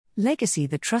Legacy,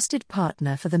 the trusted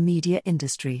partner for the media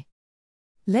industry.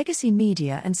 Legacy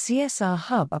Media and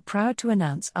CSRHub are proud to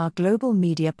announce our global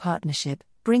media partnership,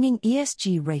 bringing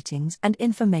ESG ratings and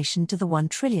information to the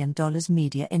 $1 trillion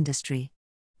media industry.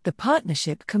 The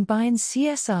partnership combines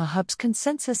CSRHub's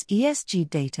consensus ESG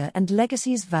data and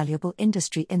Legacy's valuable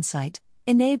industry insight,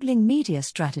 enabling media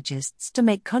strategists to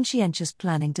make conscientious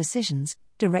planning decisions,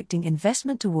 directing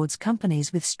investment towards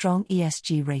companies with strong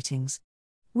ESG ratings.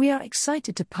 We are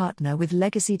excited to partner with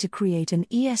Legacy to create an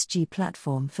ESG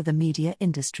platform for the media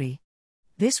industry.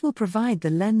 This will provide the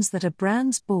lens that a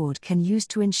brand's board can use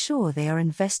to ensure they are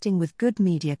investing with good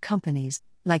media companies,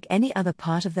 like any other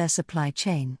part of their supply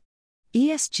chain.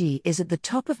 ESG is at the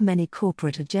top of many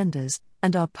corporate agendas,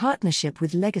 and our partnership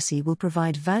with Legacy will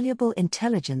provide valuable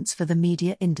intelligence for the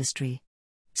media industry.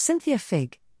 Cynthia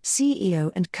Figg,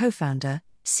 CEO and co-founder,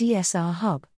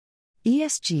 CSRHub.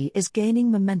 ESG is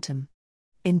gaining momentum.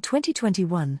 In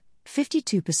 2021,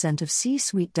 52% of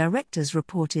C-suite directors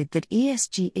reported that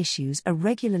ESG issues are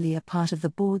regularly a part of the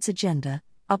board's agenda,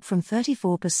 up from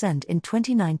 34% in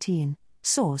 2019.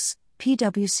 Source: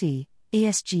 PwC,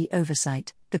 ESG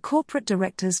Oversight, The Corporate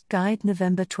Directors Guide,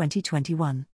 November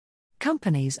 2021.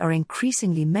 Companies are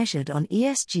increasingly measured on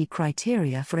ESG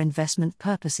criteria for investment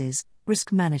purposes,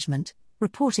 risk management,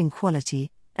 reporting quality,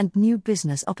 and new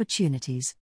business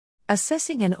opportunities.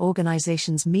 Assessing an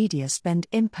organization's media spend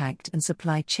impact and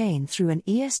supply chain through an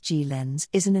ESG lens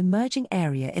is an emerging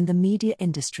area in the media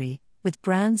industry, with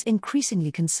brands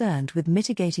increasingly concerned with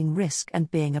mitigating risk and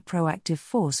being a proactive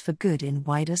force for good in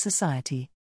wider society.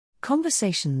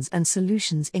 Conversations and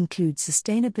solutions include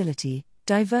sustainability,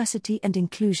 diversity and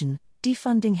inclusion,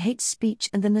 defunding hate speech,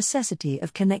 and the necessity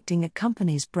of connecting a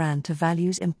company's brand to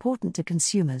values important to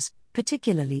consumers,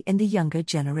 particularly in the younger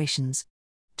generations.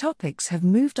 Topics have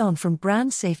moved on from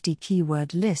brand safety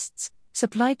keyword lists,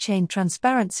 supply chain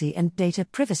transparency and data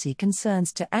privacy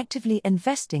concerns to actively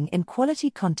investing in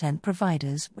quality content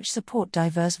providers which support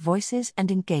diverse voices and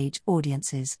engage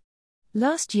audiences.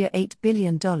 Last year, $8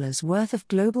 billion worth of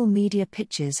global media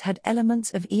pitches had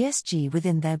elements of ESG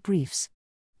within their briefs.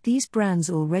 These brands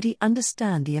already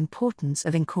understand the importance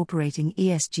of incorporating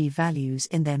ESG values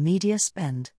in their media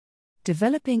spend.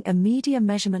 Developing a media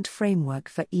measurement framework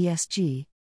for ESG.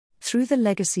 Through the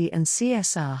Legacy and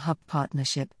CSRHub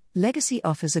partnership, Legacy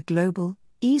offers a global,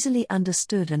 easily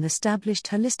understood and established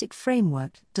holistic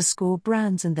framework to score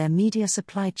brands and their media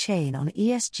supply chain on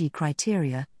ESG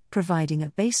criteria, providing a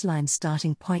baseline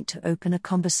starting point to open a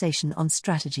conversation on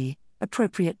strategy,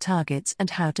 appropriate targets,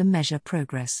 and how to measure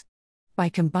progress. By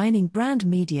combining brand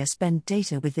media spend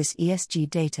data with this ESG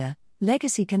data,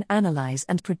 Legacy can analyze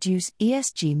and produce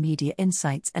ESG media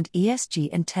insights and ESG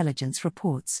intelligence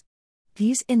reports.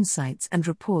 These insights and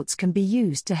reports can be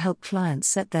used to help clients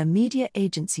set their media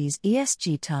agencies'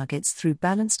 ESG targets through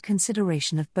balanced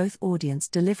consideration of both audience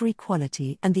delivery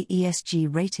quality and the ESG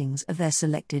ratings of their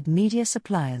selected media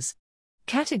suppliers.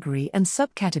 Category and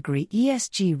subcategory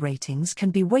ESG ratings can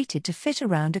be weighted to fit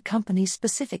around a company's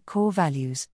specific core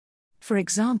values. For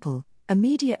example, a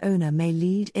media owner may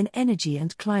lead in energy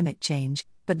and climate change,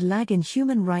 but lag in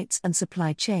human rights and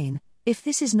supply chain. If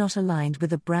this is not aligned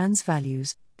with a brand's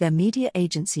values, their media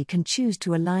agency can choose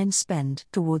to align spend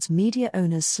towards media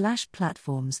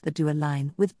owners/platforms that do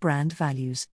align with brand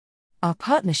values. Our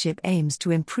partnership aims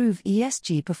to improve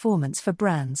ESG performance for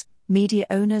brands, media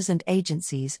owners and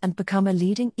agencies and become a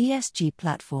leading ESG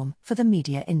platform for the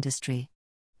media industry.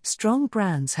 Strong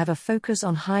brands have a focus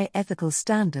on high ethical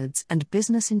standards and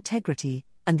business integrity,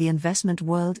 and the investment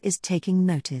world is taking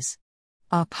notice.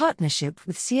 Our partnership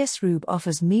with CSRHub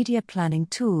offers media planning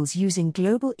tools using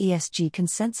global ESG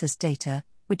consensus data,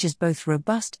 which is both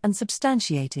robust and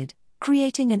substantiated,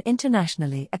 creating an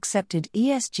internationally accepted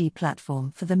ESG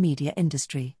platform for the media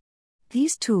industry.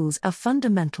 These tools are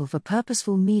fundamental for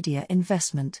purposeful media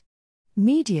investment.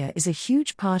 Media is a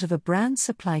huge part of a brand's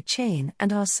supply chain,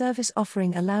 and our service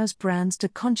offering allows brands to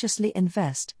consciously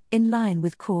invest in line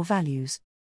with core values.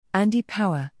 Andy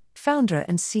Power, founder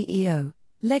and CEO,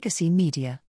 Legacy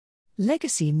Media.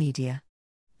 Legacy Media.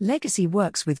 Legacy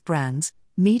works with brands,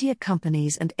 media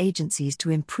companies and agencies to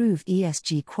improve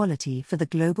ESG quality for the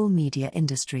global media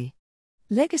industry.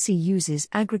 Legacy uses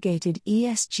aggregated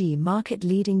ESG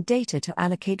market-leading data to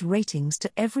allocate ratings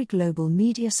to every global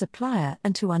media supplier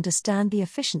and to understand the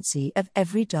efficiency of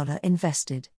every dollar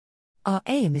invested. Our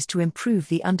aim is to improve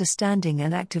the understanding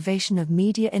and activation of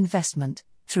media investment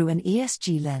through an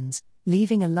ESG lens,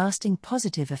 leaving a lasting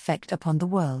positive effect upon the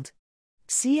world.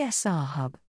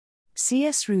 CSRHub.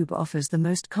 CSRHub offers the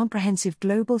most comprehensive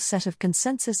global set of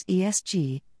consensus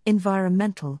ESG,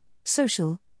 environmental,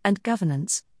 social, and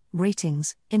governance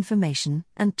ratings, information,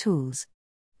 and tools.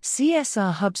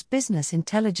 CSRHub's business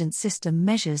intelligence system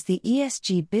measures the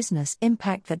ESG business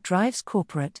impact that drives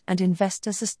corporate and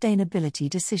investor sustainability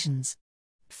decisions.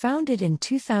 Founded in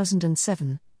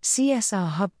 2007,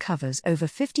 CSRHub covers over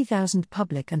 50,000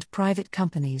 public and private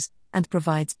companies, and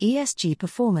provides ESG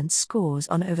performance scores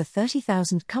on over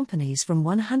 30,000 companies from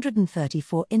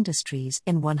 134 industries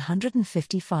in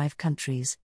 155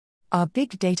 countries. Our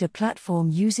big data platform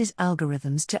uses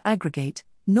algorithms to aggregate,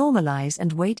 normalize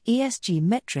and weight ESG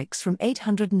metrics from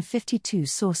 852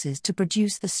 sources to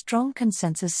produce the strong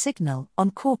consensus signal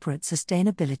on corporate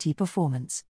sustainability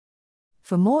performance.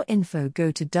 For more info,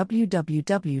 go to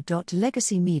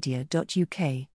www.legacymedia.uk.